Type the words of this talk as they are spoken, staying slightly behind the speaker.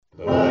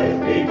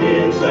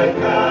at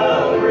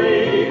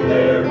Calvary,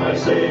 there my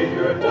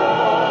Savior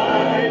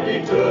died.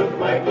 He took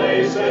my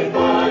place, and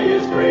by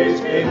His grace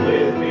came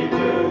with me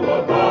to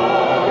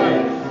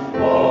abide.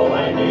 All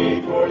I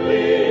need for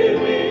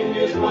living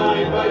is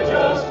mine by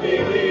just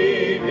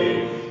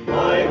believing.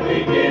 Life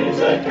begins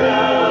at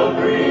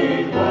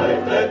Calvary,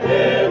 life that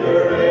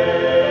never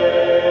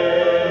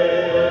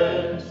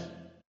ends.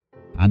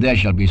 And there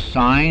shall be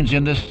signs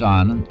in the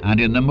sun, and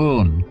in the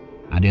moon,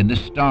 and in the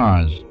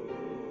stars,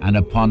 and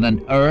upon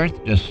the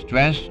earth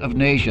distress of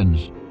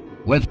nations,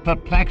 with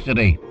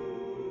perplexity,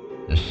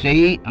 the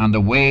sea and the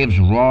waves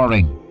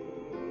roaring,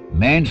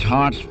 men's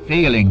hearts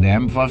failing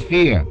them for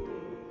fear,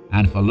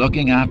 and for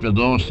looking after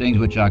those things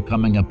which are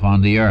coming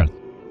upon the earth.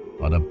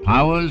 For the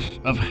powers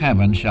of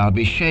heaven shall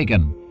be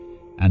shaken,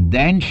 and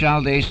then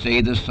shall they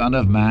see the Son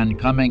of Man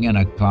coming in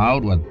a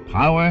cloud with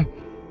power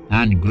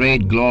and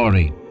great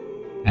glory.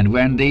 And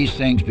when these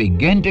things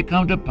begin to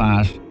come to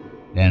pass,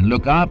 then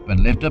look up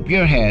and lift up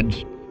your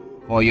heads,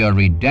 for your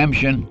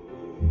redemption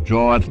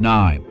draweth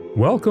nigh.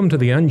 Welcome to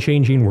the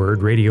Unchanging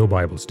Word Radio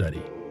Bible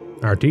Study.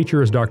 Our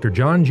teacher is Dr.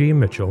 John G.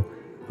 Mitchell,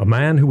 a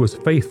man who was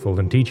faithful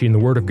in teaching the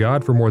Word of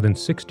God for more than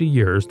 60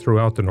 years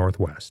throughout the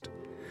Northwest.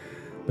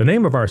 The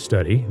name of our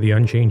study, The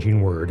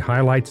Unchanging Word,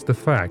 highlights the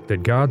fact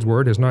that God's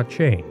Word has not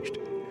changed.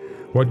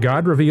 What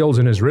God reveals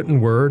in His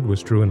written Word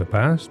was true in the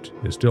past,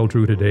 is still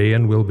true today,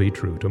 and will be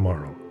true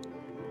tomorrow.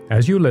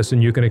 As you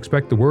listen, you can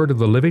expect the Word of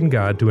the living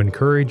God to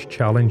encourage,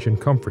 challenge,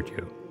 and comfort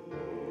you.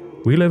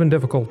 We live in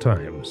difficult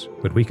times,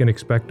 but we can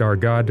expect our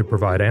God to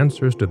provide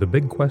answers to the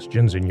big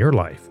questions in your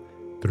life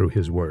through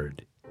His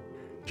Word.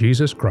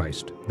 Jesus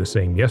Christ, the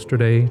same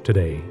yesterday,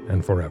 today,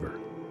 and forever.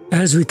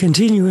 As we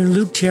continue in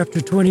Luke chapter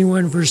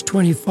 21, verse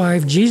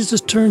 25, Jesus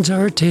turns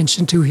our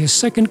attention to His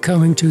second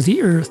coming to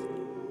the earth.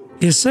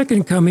 His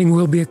second coming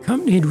will be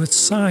accompanied with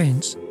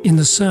signs in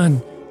the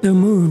sun, the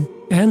moon,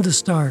 and the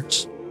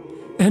stars.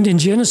 And in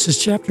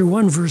Genesis chapter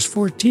 1, verse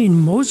 14,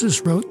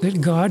 Moses wrote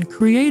that God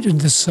created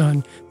the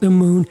sun, the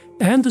moon,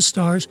 and the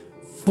stars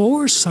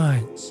for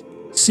signs,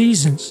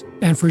 seasons,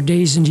 and for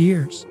days and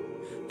years.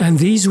 And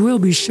these will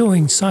be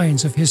showing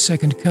signs of His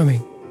second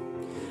coming.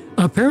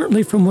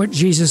 Apparently, from what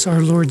Jesus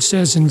our Lord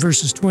says in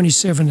verses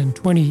 27 and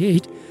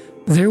 28,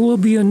 there will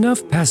be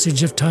enough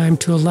passage of time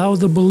to allow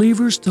the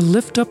believers to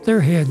lift up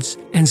their heads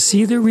and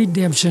see their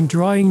redemption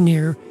drawing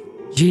near,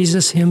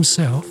 Jesus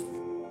Himself.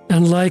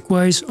 And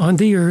likewise, on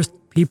the earth,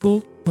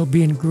 people will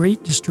be in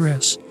great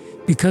distress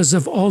because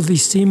of all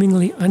these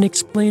seemingly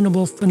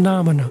unexplainable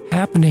phenomena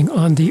happening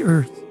on the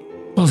earth.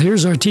 Well,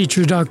 here's our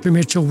teacher, Dr.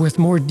 Mitchell, with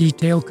more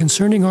detail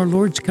concerning our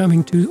Lord's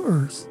coming to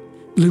earth.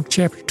 Luke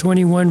chapter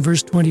 21,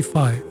 verse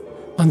 25,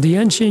 on the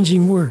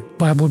Unchanging Word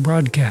Bible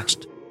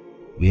broadcast.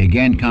 We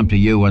again come to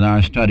you with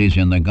our studies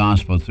in the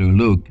Gospel through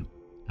Luke,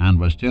 and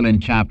we're still in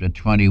chapter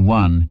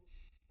 21,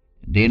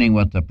 dealing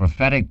with the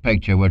prophetic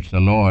picture which the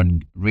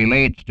Lord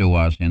relates to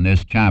us in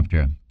this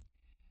chapter.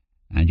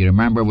 And you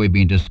remember we've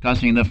been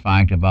discussing the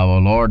fact of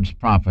our Lord's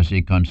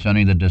prophecy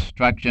concerning the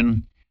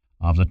destruction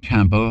of the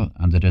temple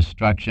and the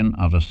destruction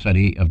of the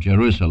city of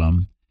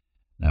Jerusalem,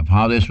 of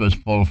how this was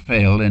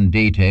fulfilled in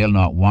detail,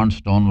 not one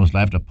stone was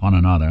left upon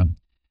another.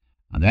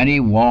 And then He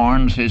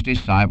warns His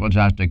disciples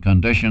as to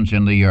conditions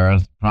in the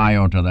earth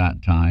prior to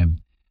that time,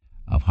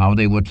 of how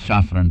they would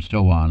suffer and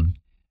so on.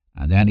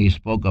 And then He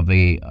spoke of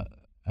the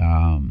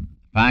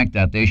fact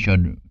that they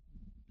should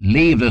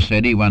leave the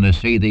city when they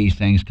see these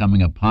things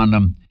coming upon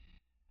them,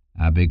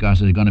 because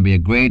there's going to be a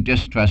great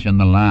distress in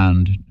the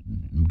land,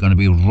 going to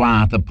be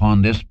wrath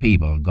upon this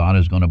people. God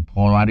is going to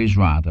pour out His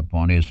wrath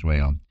upon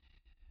Israel.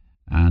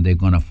 And they're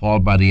going to fall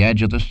by the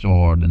edge of the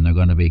sword, and they're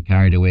going to be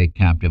carried away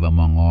captive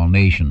among all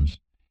nations.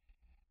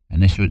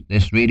 And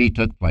this really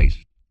took place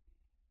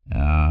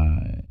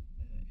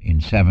in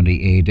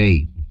 70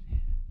 A.D.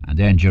 And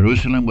then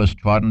Jerusalem was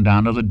trodden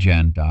down of the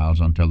Gentiles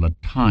until the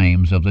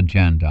times of the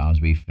Gentiles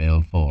be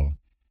filled full.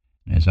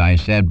 And as I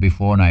said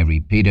before, and I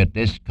repeat it,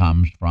 this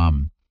comes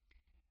from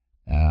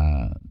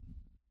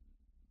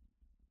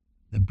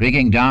the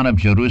bringing down of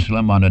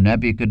Jerusalem under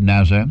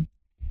Nebuchadnezzar,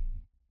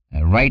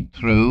 right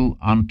through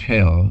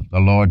until the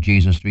Lord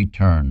Jesus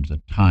returns,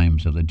 the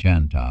times of the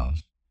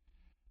Gentiles.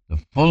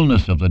 The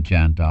fullness of the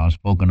Gentiles,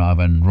 spoken of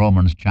in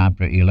Romans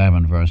chapter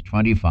 11, verse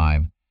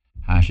 25,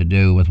 has to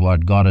do with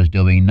what God is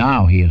doing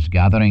now. He is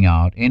gathering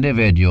out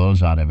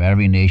individuals out of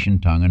every nation,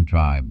 tongue, and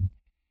tribe.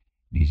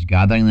 He's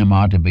gathering them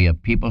out to be a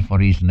people for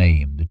His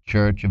name, the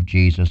Church of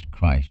Jesus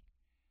Christ.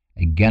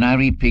 Again, I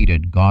repeat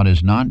it, God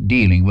is not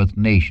dealing with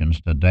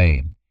nations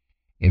today.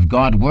 If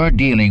God were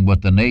dealing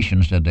with the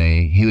nations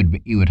today,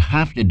 He would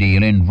have to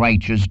deal in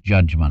righteous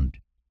judgment.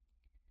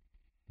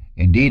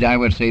 Indeed, I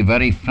would say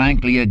very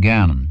frankly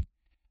again,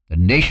 the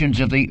nations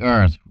of the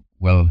earth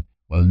will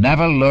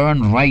never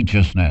learn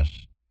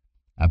righteousness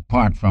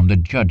apart from the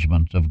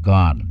judgments of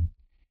God.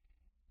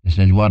 This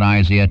is what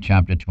Isaiah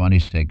chapter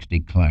 26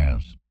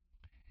 declares.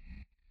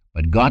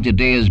 But God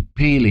today is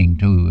appealing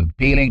to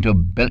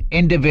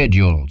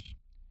individuals,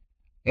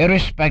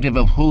 irrespective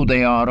of who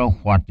they are or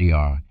what they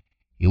are.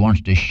 He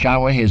wants to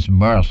shower His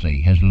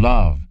mercy, His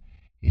love,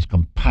 His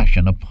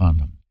compassion upon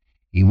them.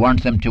 He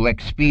wants them to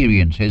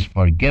experience His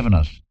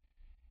forgiveness,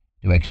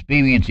 to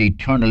experience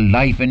eternal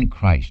life in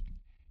Christ,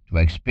 to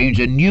experience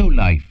a new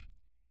life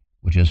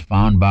which is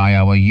found by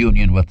our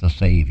union with the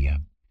Savior.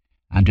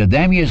 And to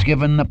them He has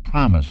given the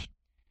promise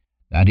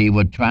that He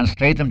would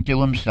translate them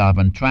to Himself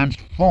and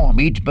transform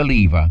each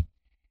believer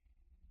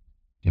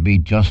to be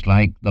just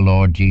like the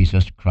Lord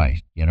Jesus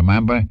Christ. You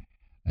remember,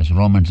 as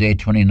Romans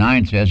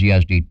 8:29 says, He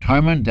has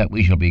determined that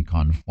we shall be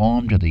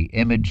conformed to the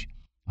image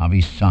of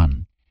His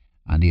Son.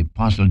 And the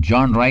Apostle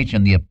John writes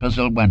in the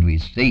epistle, when we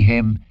see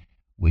Him,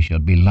 we shall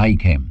be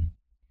like Him.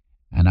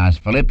 And as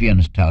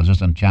Philippians tells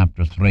us in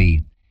chapter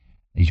 3,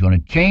 He's going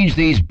to change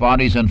these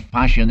bodies and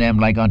fashion them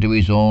like unto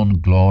His own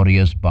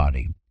glorious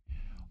body.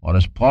 Or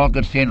as Paul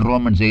could say in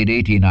Romans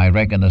 8:18, I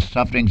reckon the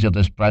sufferings of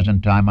this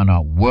present time are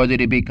not worthy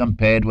to be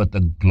compared with the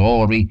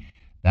glory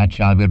that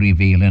shall be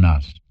revealed in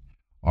us.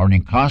 Or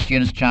in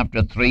Colossians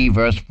chapter 3,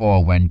 verse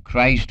 4, when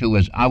Christ, who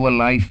is our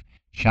life,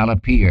 shall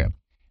appear,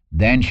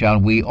 then shall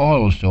we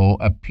also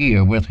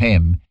appear with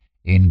Him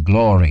in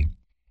glory,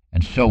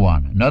 and so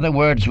on. In other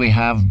words, we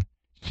have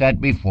set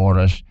before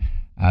us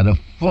the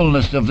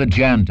fullness of the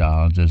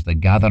Gentiles is the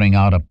gathering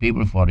out of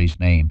people for His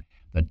name.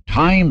 The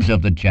times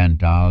of the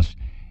Gentiles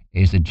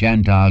is the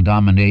Gentile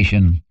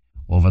domination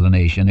over the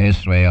nation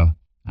Israel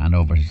and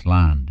over His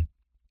land.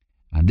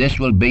 And this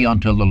will be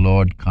until the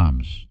Lord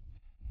comes.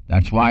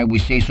 That's why we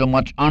see so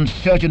much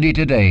uncertainty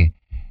today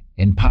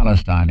in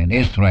Palestine, in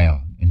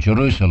Israel, in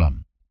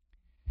Jerusalem.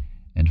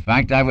 In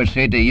fact, I would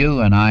say to you,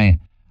 and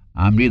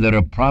I'm neither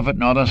a prophet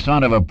nor the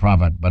son of a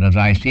prophet, but as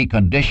I see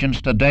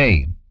conditions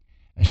today,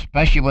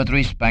 especially with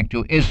respect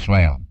to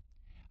Israel,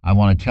 I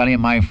want to tell you,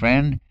 my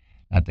friend,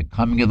 that the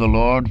coming of the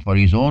Lord for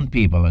His own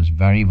people is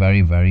very,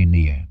 very, very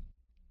near.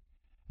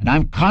 And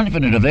I'm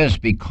confident of this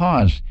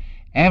because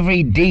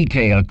every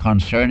detail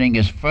concerning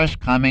His first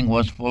coming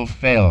was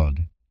fulfilled.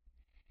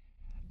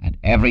 And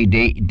every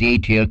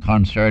detail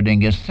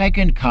concerning His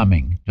second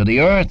coming to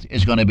the earth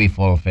is going to be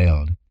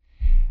fulfilled.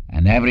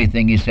 And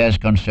everything He says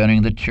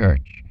concerning the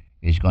church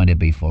is going to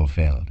be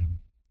fulfilled.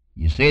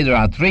 You see, there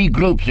are three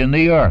groups in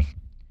the earth.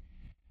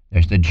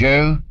 There's the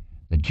Jew,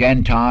 the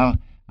Gentile,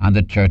 and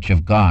the Church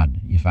of God.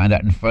 You find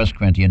that in 1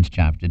 Corinthians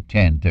chapter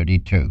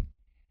 10:32.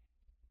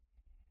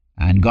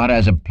 And God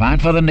has a plan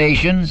for the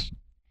nations,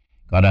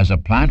 God has a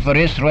plan for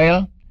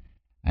Israel,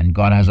 and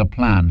God has a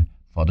plan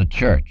for the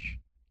church.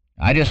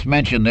 I just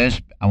mentioned this.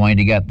 I want you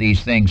to get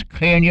these things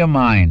clear in your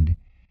mind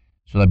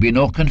so there'll be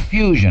no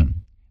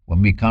confusion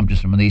when we come to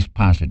some of these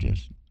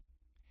passages.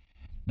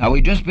 Now,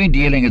 we've just been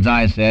dealing, as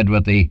I said,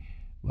 with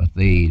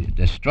the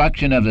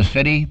destruction of the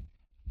city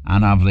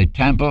and of the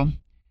temple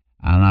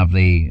and of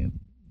the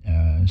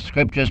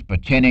scriptures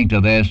pertaining to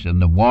this, and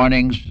the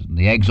warnings, and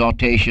the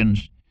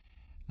exhortations,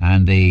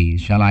 and the,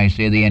 shall I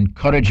say, the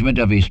encouragement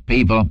of His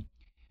people.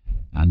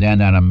 And then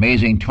that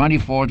amazing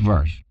 24th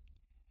verse.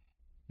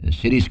 The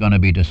city's going to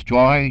be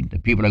destroyed. The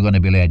people are going to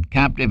be led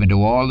captive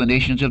into all the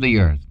nations of the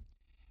earth,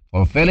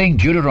 fulfilling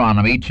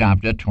Deuteronomy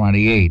chapter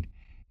 28.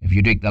 If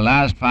you take the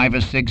last 5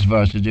 or 6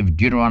 verses of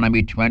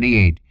Deuteronomy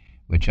 28,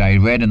 which I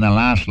read in the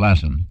last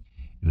lesson,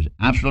 it was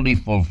absolutely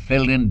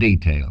fulfilled in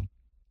detail.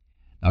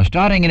 Now,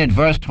 starting in at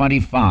verse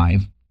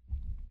 25,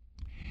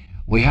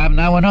 we have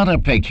now another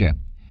picture,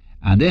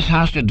 and this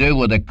has to do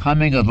with the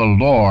coming of the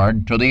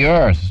Lord to the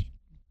earth.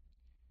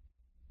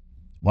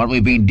 What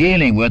we've been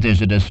dealing with is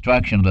the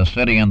destruction of the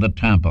city and the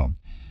temple.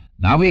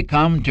 Now we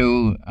come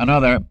to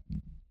another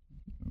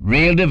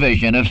real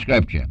division of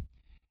Scripture,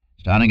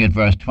 starting at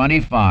verse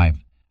 25.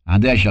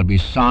 And there shall be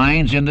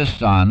signs in the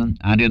sun,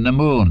 and in the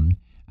moon,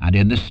 and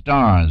in the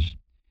stars,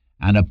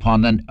 and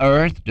upon the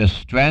earth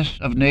distress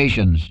of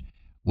nations,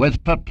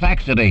 with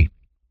perplexity,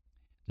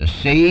 the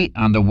sea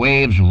and the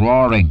waves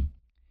roaring,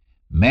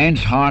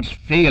 men's hearts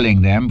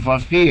failing them for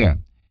fear,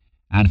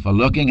 and for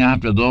looking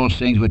after those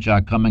things which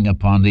are coming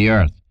upon the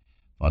earth.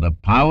 For the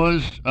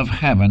powers of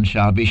heaven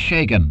shall be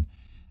shaken,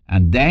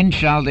 and then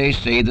shall they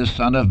see the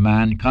Son of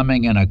Man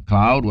coming in a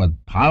cloud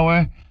with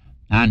power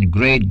and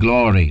great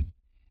glory.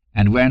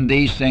 And when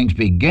these things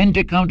begin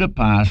to come to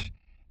pass,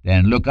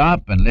 then look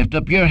up and lift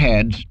up your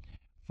heads,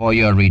 for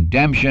your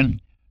redemption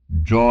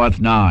draweth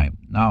nigh.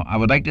 Now, I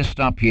would like to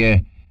stop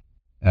here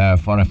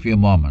for a few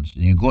moments.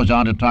 And he goes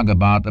on to talk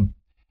about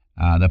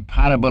the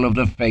parable of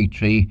the fig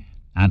tree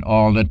and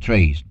all the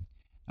trees.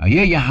 Now,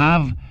 here you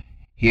have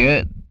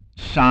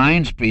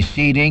signs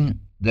preceding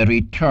the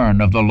return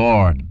of the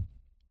Lord.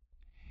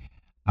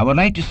 I would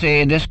like to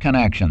say in this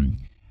connection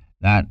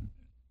that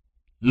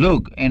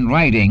Luke, in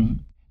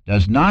writing,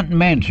 does not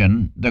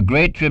mention the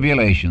great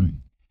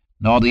tribulation,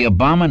 nor the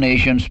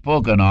abomination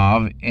spoken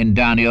of in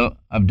Daniel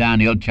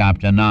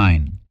chapter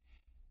 9.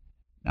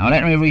 Now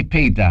let me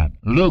repeat that.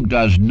 Luke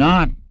does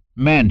not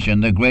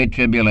mention the great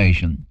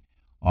tribulation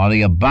or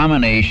the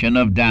abomination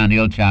of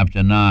Daniel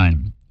chapter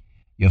 9.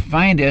 You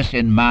find this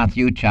in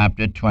Matthew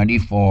chapter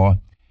 24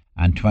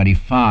 and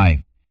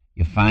 25.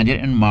 You find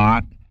it in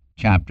Mark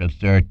chapter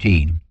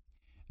 13.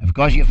 Of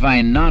course, you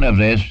find none of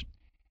this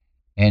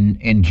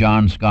in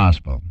John's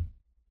Gospel.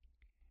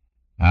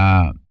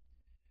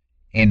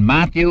 in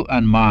Matthew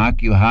and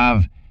Mark, you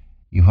have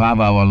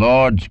our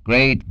Lord's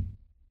great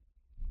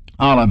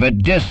Olivet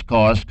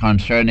discourse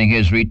concerning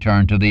his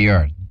return to the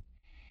earth.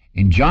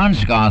 In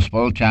John's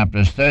Gospel,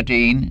 chapters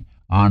 13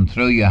 on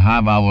through, you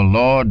have our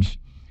Lord's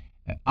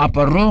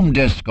upper room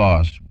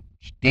discourse,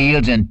 which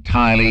deals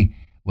entirely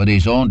with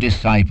his own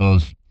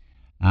disciples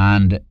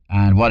and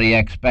what he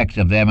expects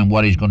of them and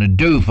what he's going to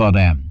do for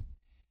them.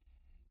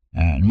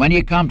 And when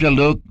you come to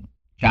Luke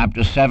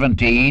chapter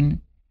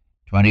 17,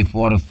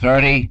 24 to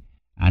 30,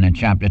 and in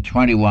chapter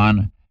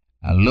 21,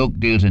 Luke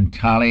deals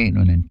entirely,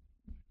 and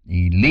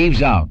he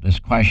leaves out this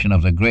question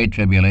of the Great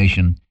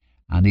Tribulation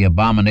and the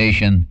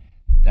abomination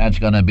that's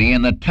going to be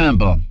in the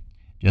temple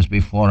just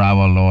before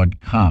our Lord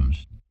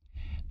comes.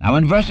 Now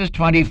in verses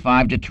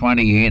 25 to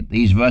 28,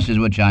 these verses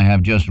which I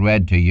have just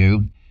read to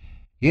you,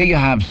 here you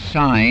have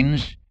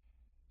signs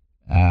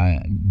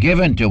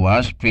given to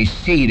us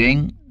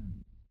preceding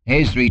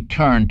his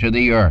return to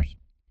the earth.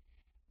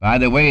 By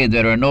the way,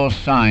 there are no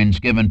signs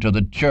given to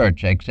the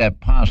church except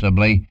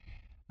possibly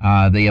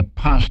the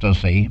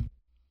apostasy,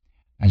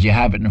 as you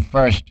have it in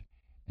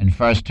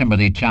First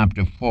Timothy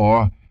chapter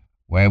 4,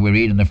 where we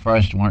read in the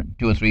first 2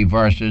 or 3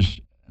 verses,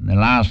 in the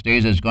last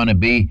days there's going to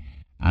be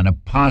an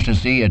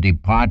apostasy, a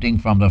departing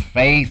from the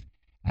faith,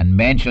 and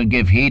men shall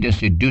give heed to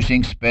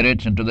seducing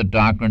spirits and to the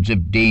doctrines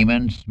of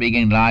demons,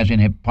 speaking lies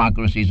and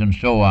hypocrisies and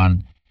so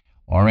on.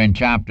 Or in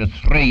chapter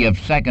 3 of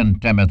 2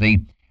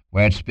 Timothy,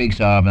 where it speaks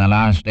of in the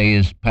last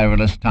days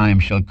perilous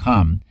times shall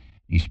come.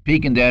 He's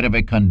speaking there of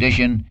a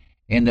condition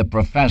in the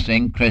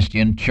professing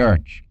Christian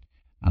church.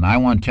 And I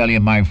want to tell you,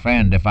 my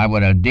friend, if I were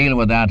to deal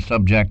with that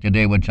subject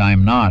today, which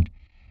I'm not,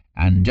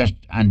 and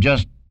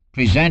just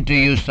present to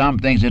you some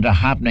things that are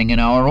happening in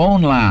our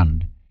own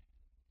land,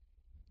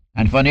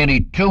 and for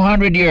nearly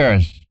 200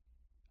 years,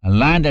 a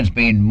land that's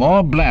been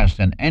more blessed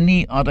than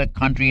any other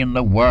country in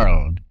the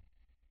world,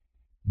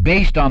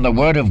 based on the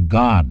Word of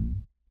God,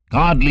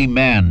 godly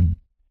men,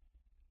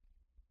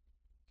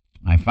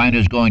 I find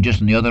us going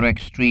just in the other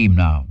extreme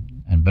now.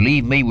 And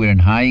believe me, we're in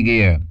high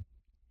gear.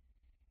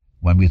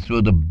 When we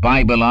threw the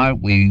Bible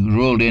out, we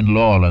ruled in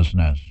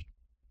lawlessness.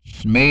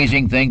 It's an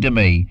amazing thing to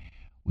me.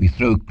 We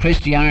threw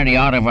Christianity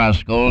out of our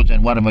schools,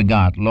 and what have we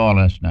got?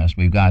 Lawlessness.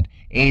 We've got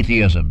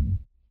atheism,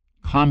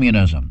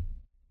 communism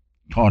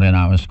taught in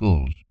our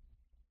schools.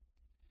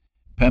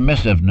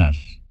 Permissiveness.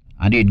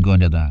 I needn't go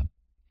into that.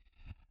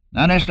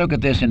 Now let's look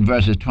at this in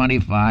verses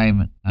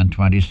 25 and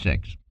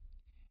 26.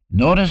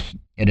 Notice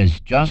it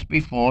is just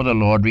before the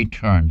Lord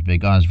returns,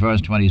 because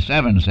verse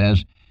 27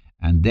 says,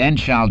 and then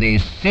shall they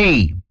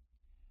see.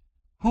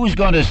 Who's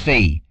going to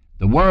see?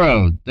 The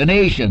world, the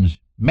nations,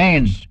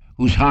 men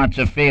whose hearts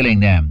are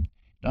failing them.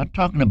 Not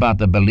talking about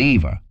the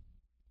believer.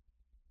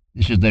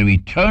 This is the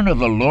return of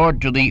the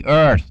Lord to the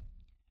earth.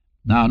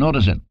 Now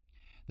notice it.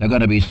 There are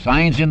going to be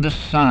signs in the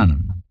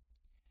sun.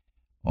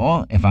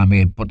 Or, if I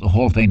may put the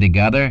whole thing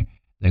together,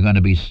 there are going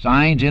to be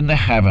signs in the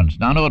heavens.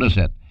 Now notice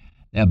it.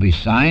 There'll be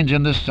signs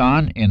in the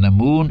sun, in the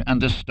moon,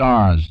 and the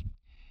stars.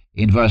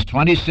 In verse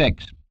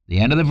 26, the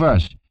end of the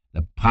verse,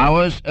 the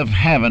powers of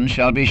heaven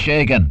shall be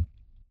shaken.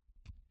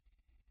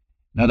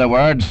 In other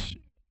words,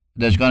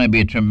 there's going to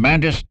be a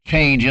tremendous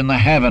change in the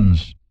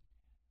heavens.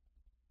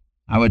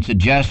 I would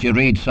suggest you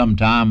read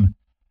sometime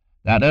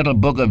that little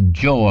book of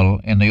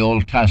Joel in the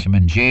Old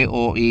Testament,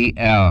 Joel.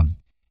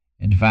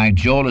 In fact,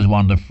 Joel is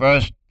one of the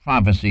first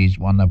prophecies,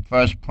 one of the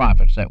first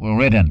prophets that were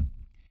written.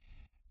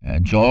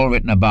 Joel,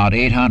 written about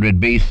 800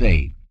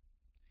 B.C.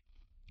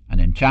 And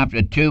in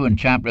chapter 2 and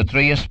chapter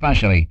 3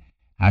 especially,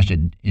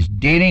 is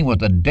dealing with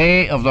the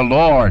day of the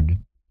Lord.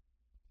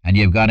 And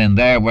you've got in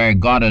there where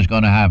God is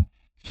going to have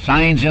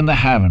signs in the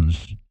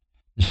heavens,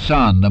 the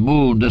sun, the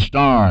moon, the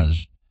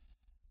stars.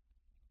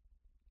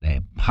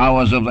 The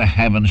powers of the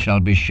heavens shall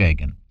be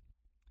shaken.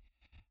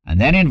 And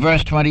then in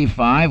verse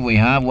 25 we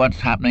have what's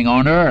happening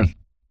on earth.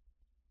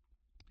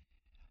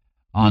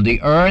 On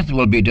the earth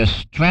will be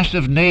distress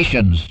of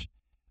nations,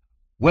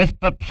 with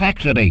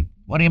perplexity.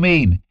 What do you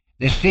mean?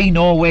 They see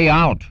no way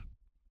out.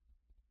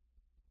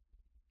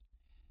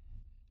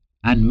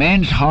 And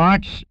men's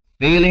hearts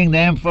failing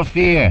them for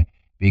fear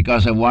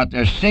because of what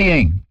they're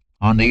seeing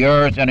on the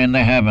earth and in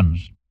the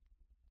heavens.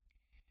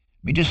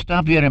 Let me just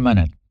stop here a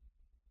minute.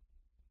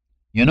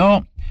 You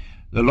know,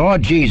 the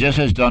Lord Jesus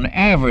has done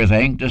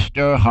everything to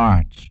stir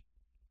hearts.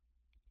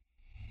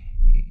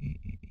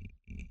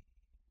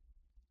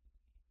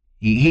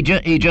 He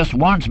just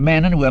wants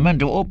men and women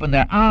to open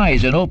their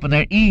eyes and open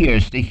their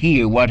ears to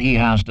hear what he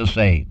has to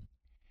say.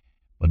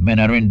 But men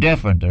are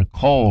indifferent, they're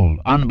cold.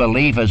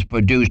 Unbelief has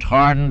produced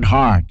hardened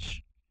hearts.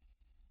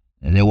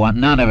 They want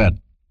none of it.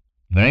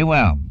 Very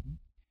well.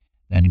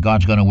 Then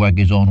God's going to work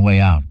his own way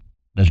out.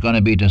 There's going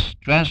to be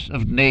distress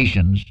of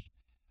nations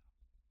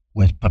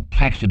with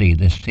perplexity.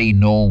 They see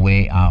no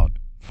way out.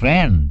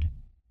 Friend,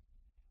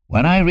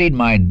 when I read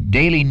my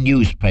daily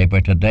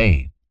newspaper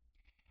today,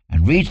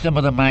 and read some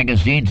of the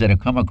magazines that have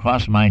come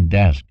across my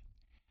desk,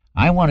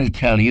 I want to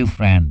tell you,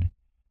 friend,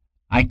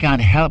 I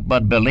can't help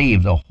but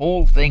believe the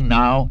whole thing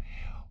now,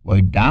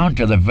 we're down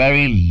to the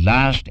very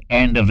last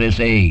end of this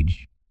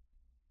age.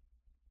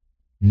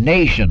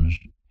 nations.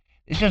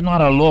 This is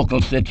not a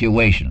local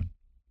situation.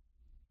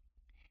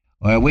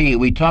 Where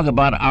we talk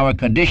about our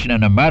condition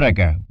in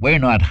America. We're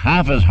not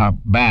half as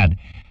bad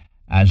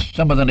as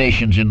some of the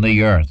nations in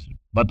the earth.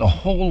 But the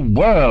whole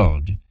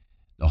world,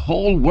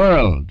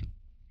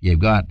 you've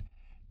got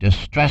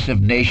distress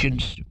of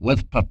nations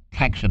with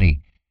perplexity.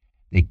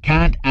 They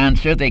can't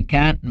answer, they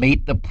can't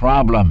meet the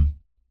problem.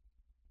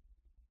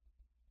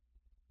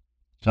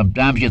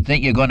 Sometimes you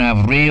think you're going to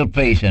have real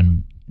peace,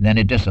 and then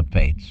it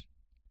dissipates.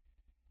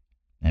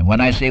 And when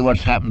I see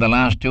what's happened the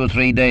last 2 or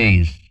 3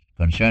 days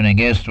concerning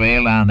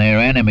Israel and their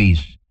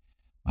enemies,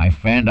 my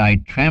friend, I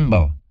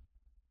tremble,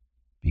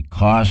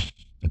 because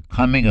the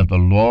coming of the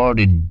Lord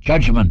in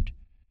judgment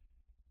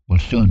will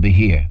soon be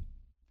here.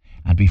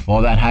 And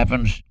before that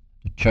happens,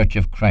 the Church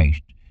of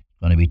Christ is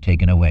going to be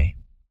taken away.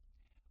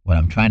 What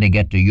I'm trying to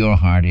get to your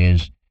heart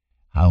is,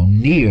 how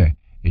near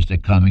is the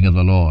coming of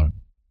the Lord?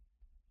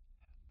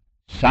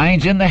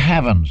 Signs in the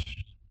heavens.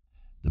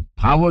 The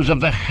powers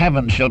of the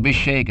heavens shall be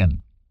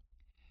shaken.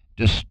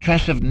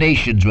 Distress of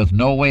nations with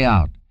no way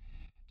out.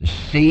 The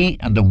sea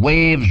and the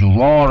waves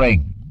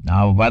roaring.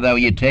 Now, whether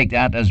you take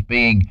that as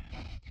being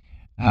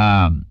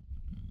not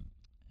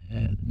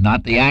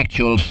the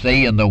actual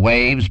sea and the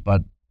waves,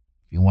 but if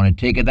you want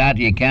to take it that,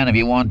 you can if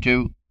you want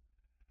to,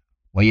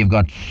 where you've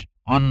got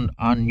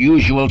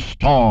unusual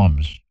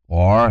storms,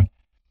 or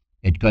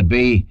it could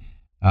be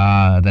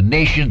the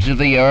nations of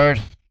the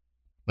earth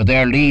with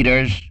their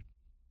leaders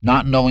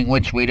not knowing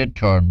which way to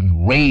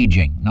turn,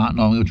 raging, not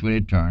knowing which way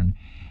to turn.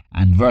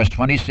 And verse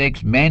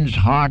 26, men's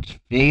hearts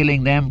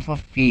failing them for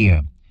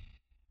fear,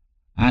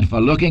 and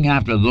for looking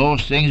after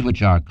those things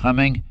which are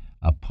coming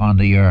upon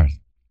the earth.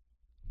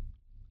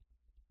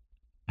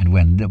 And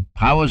when the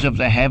powers of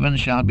the heavens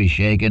shall be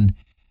shaken,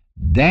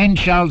 then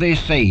shall they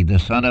see the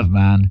Son of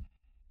Man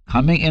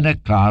coming in a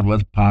cloud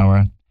with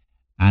power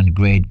and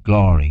great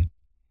glory.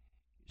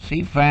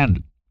 See,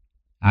 friend,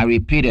 I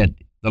repeat it,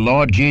 the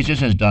Lord Jesus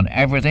has done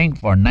everything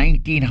for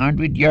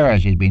 1900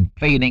 years. He's been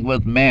pleading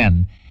with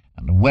men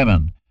and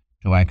women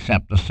to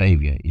accept the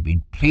Savior. He's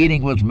been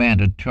pleading with men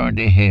to turn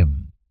to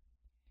Him.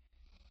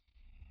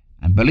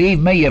 And believe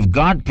me, if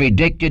God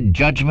predicted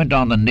judgment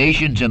on the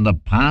nations in the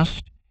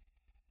past,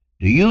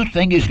 do you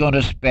think He's going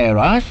to spare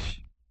us?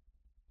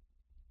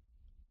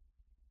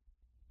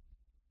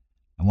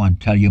 I want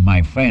to tell you,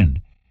 my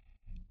friend,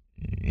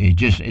 it's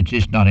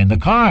just not in the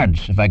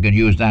cards, if I could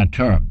use that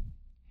term.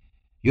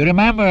 You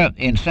remember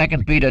in 2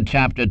 Peter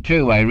chapter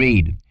 2, I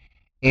read,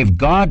 if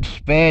God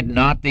spared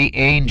not the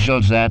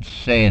angels that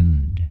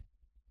sinned,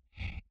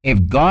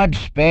 if God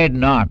spared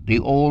not the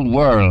old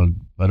world,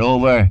 but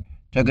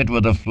overtook it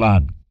with a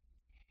flood,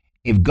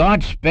 if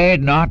God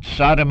spared not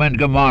Sodom and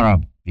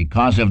Gomorrah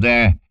because of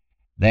their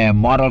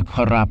moral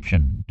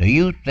corruption, do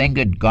you think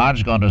that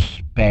God's going to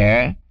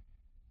spare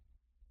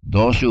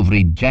those who've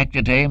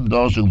rejected Him,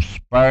 those who've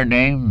spurned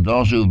Him,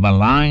 those who've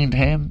maligned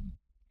Him?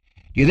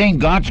 Do you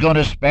think God's going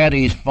to spare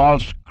these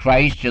false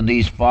Christs and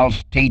these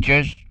false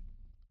teachers?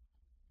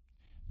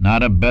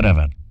 Not a bit of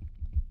it.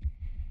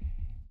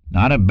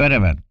 Not a bit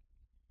of it.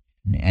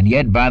 And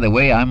yet, by the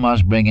way, I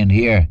must bring in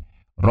here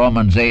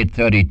Romans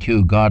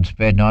 8:32, God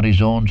spared not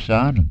His own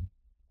Son.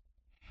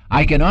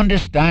 I can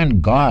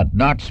understand God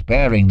not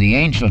sparing the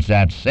angels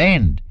that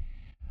sinned,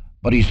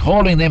 but He's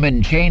holding them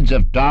in chains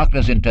of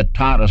darkness into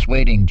Tartarus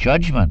waiting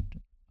judgment.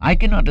 I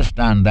can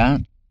understand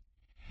that.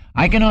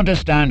 I can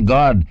understand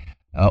God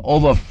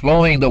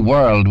overflowing the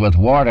world with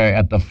water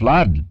at the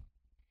flood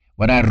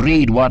when I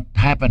read what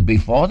happened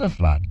before the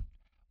flood,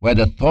 where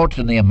the thoughts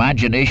and the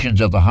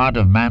imaginations of the heart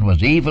of man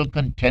was evil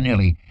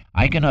continually.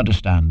 I can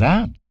understand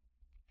that.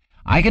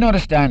 I can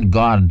understand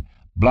God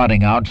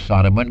blotting out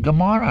Sodom and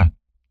Gomorrah.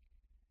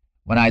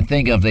 When I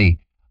think of the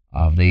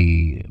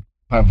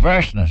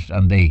perverseness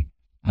and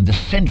the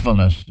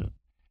sinfulness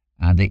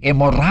and the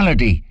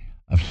immorality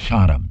of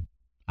Sodom,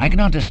 I can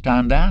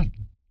understand that.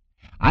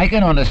 I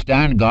can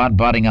understand God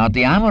blotting out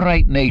the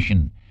Amorite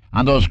nation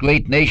and those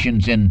great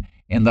nations in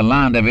the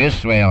land of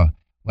Israel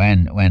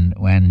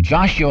when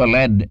Joshua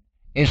led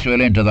Israel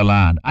into the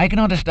land. I can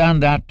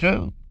understand that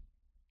too.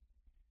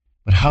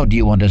 But how do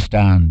you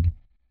understand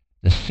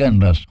the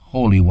sinless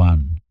Holy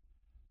One,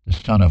 the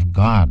Son of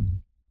God,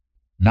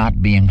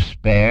 not being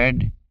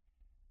spared?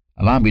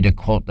 Allow me to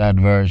quote that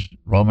verse,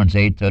 Romans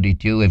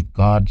 8:32, if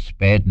God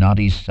spared not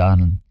His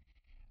Son,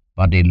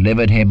 but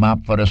delivered Him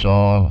up for us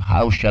all,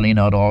 how shall He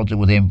not also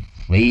with Him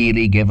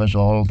freely give us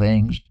all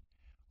things?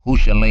 Who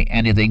shall lay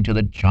anything to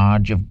the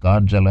charge of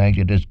God's elect?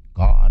 It is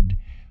God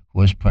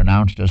who has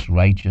pronounced us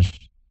righteous.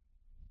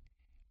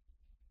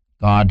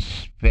 God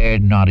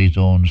spared not His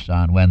own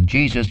Son. When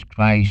Jesus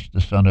Christ,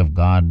 the Son of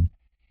God,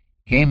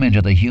 came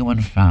into the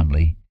human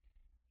family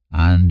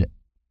and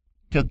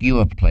took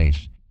your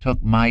place,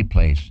 took my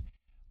place,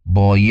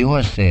 bore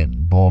your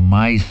sin, bore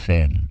my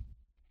sin,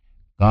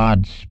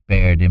 God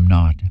spared Him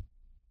not.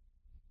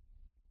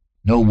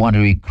 No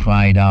wonder He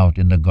cried out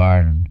in the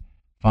garden,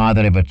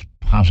 Father, if it's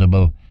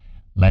possible,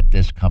 let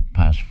this cup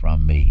pass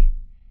from me.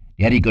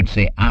 Yet He could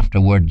say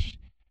afterwards,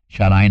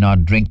 Shall I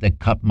not drink the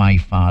cup my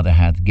Father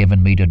hath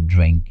given me to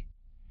drink?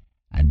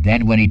 And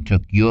then when he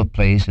took your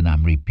place, and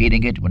I'm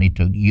repeating it, when he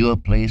took your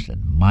place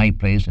and my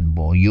place and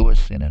bore your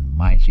sin and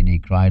my sin, he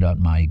cried out,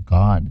 my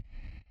God,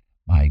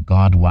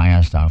 why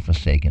hast thou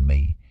forsaken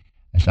me?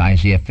 As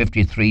Isaiah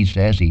 53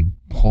 says, he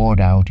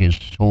poured out his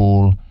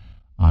soul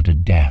unto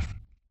death.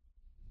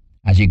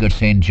 As he could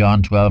say in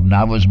John 12,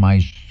 now is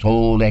my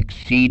soul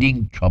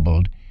exceeding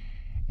troubled,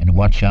 and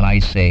what shall I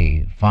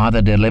say?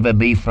 Father, deliver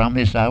me from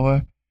this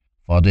hour,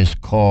 for this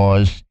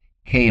cause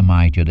came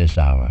I to this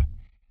hour.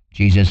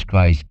 Jesus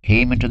Christ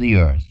came into the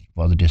earth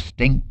for the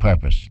distinct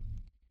purpose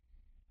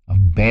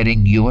of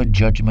bearing your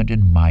judgment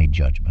and my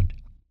judgment.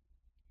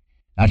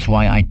 That's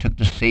why I took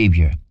the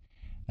Savior.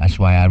 That's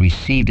why I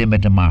received him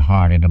into my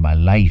heart, into my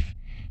life,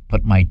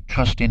 put my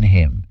trust in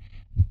him,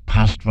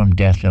 passed from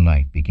death to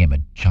life, became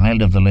a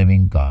child of the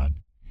living God.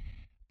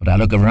 But I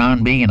look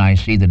around me and I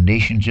see the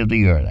nations of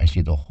the earth. I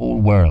see the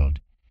whole world.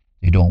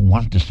 They don't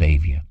want the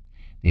Savior.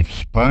 They've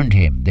spurned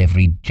him. They've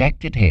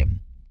rejected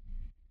him.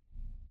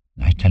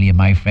 And I tell you,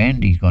 my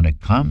friend, he's going to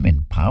come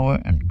in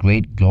power and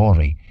great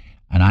glory.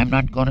 And I'm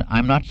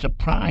not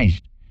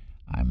surprised.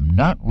 I'm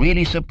not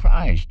really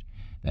surprised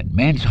that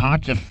men's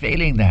hearts are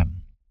failing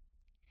them.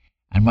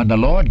 And when the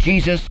Lord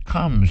Jesus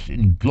comes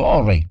in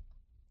glory,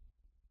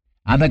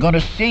 and they're going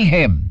to see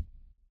him,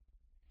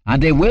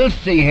 and they will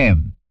see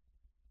him.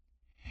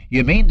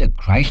 You mean the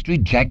Christ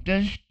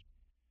rejectors,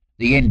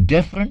 the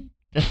indifferent,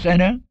 the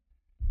sinner,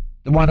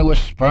 the one who has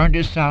spurned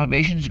his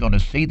salvation is going to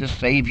see the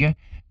Savior?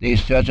 They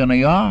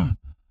certainly are.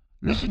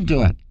 Listen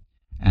to it.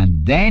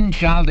 And then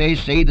shall they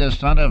see the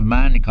Son of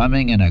Man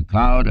coming in a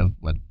cloud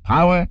with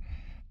power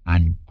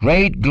and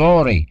great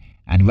glory.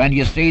 And when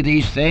you see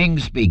these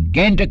things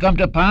begin to come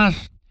to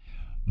pass,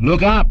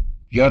 look up,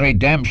 your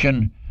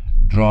redemption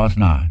draweth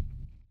nigh.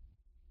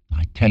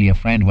 I tell you,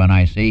 friend, when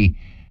I see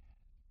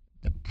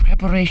the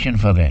preparation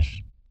for this,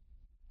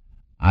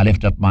 I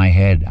lift up my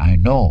head. I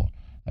know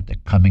that the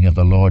coming of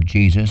the Lord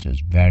Jesus is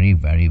very,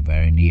 very,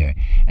 very near.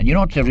 And you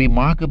know, it's a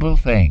remarkable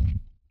thing.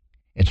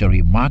 It's a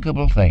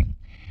remarkable thing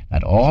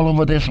that all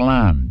over this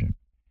land,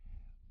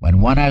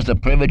 when one has the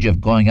privilege of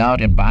going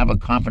out in Bible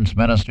conference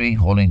ministry,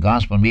 holding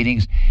gospel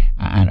meetings,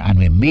 and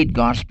we meet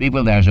God's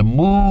people, there's a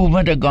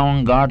movement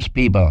among God's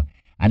people,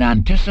 an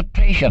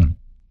anticipation.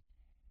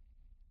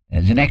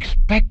 There's an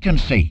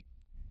expectancy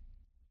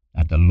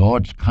that the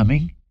Lord's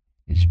coming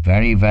is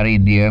very, very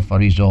near for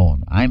his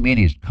own. I mean,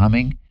 he's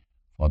coming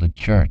for the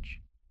church.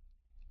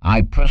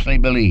 I personally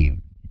believe,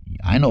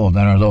 I know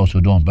there are those who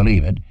don't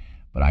believe it,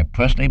 but I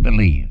personally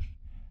believe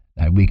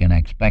that we can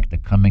expect the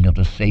coming of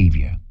the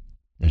Savior.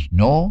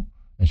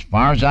 As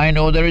far as I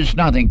know, there is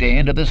nothing to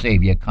hinder the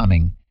Savior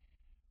coming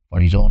for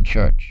his own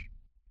church.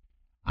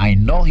 I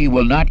know he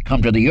will not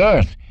come to the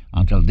earth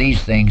until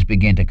these things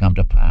begin to come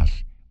to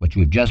pass, which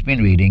we've just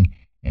been reading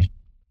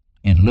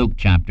in Luke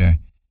chapter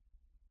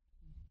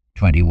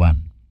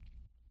 21.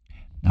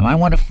 Now I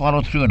want to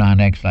follow through in our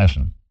next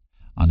lesson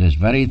on this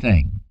very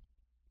thing.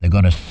 They're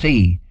going to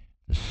see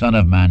the Son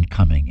of Man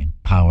coming in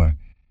power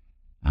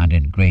and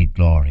in great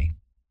glory.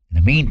 In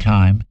the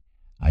meantime,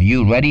 are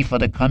you ready for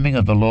the coming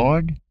of the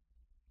Lord?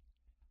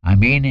 I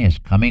mean, his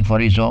coming for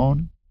his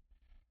own?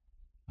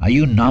 Are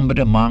you numbered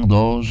among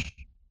those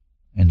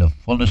in the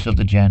fullness of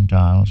the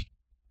Gentiles?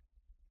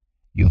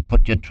 You've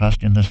put your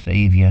trust in the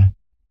Savior.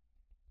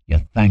 You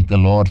thank the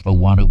Lord for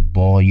one who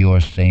bore your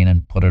sin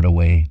and put it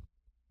away,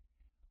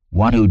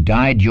 one who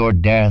died your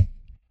death,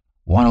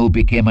 one who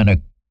became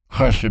an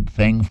accursed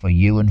thing for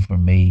you and for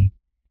me.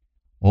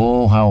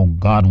 Oh, how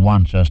God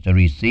wants us to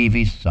receive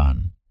his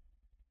Son.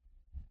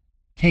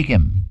 Take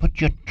him.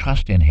 Put your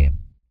trust in him.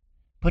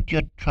 Put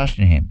your trust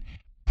in him.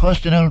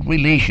 Personal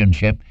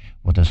relationship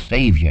with the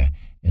Savior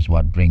is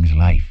what brings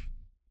life.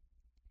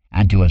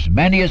 And to as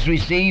many as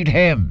received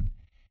him,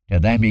 to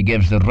them he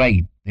gives the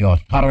right, the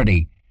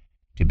authority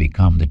to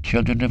become the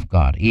children of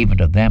God, even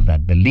to them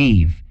that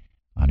believe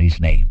on his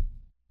name.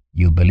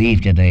 You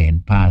believe today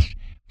and passed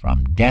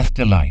from death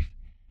to life.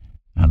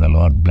 And the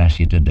Lord bless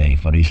you today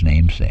for his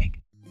name's sake.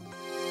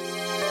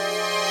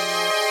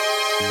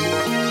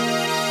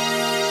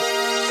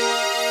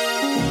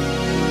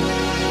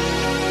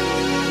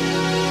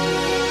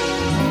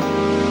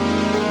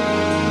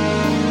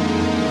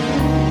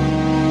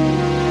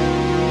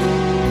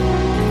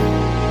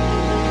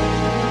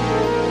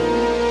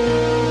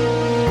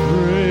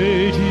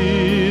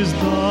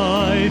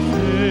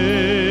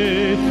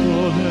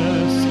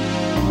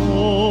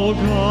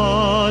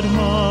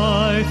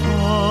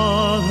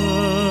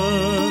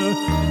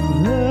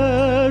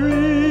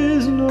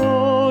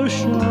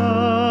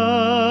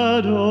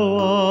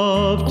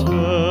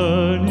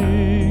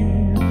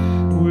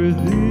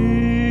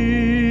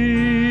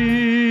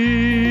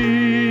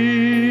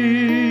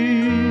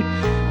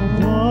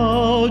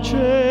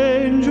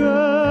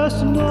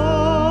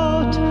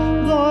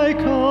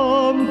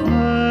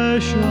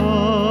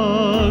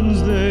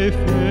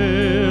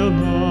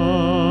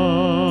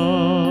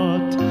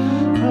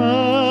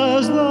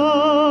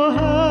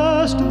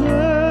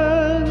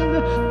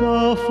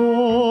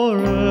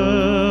 forever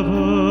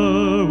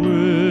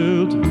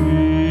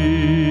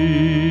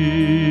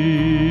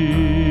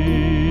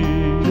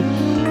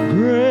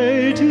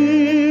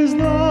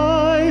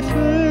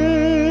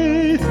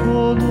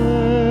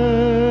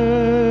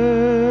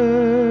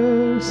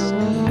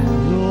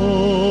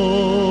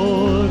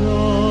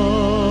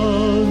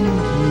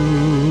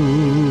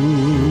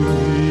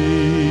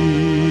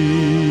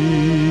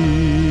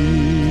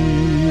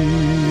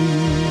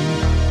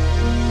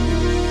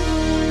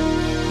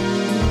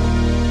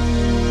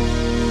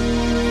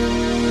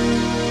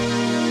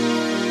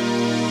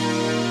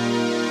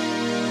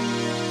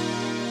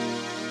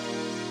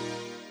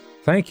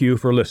Thank you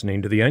for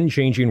listening to the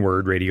Unchanging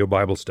Word Radio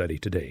Bible Study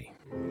today.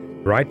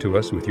 Write to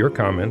us with your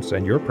comments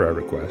and your prayer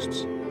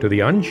requests to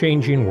the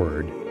Unchanging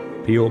Word,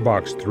 P.O.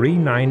 Box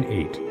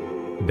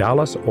 398,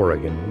 Dallas,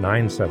 Oregon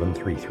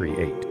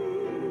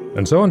 97338.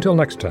 And so until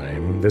next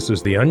time, this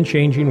is the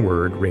Unchanging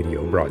Word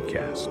Radio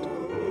broadcast.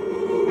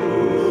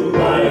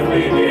 Life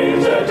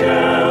begins at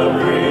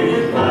Calvary.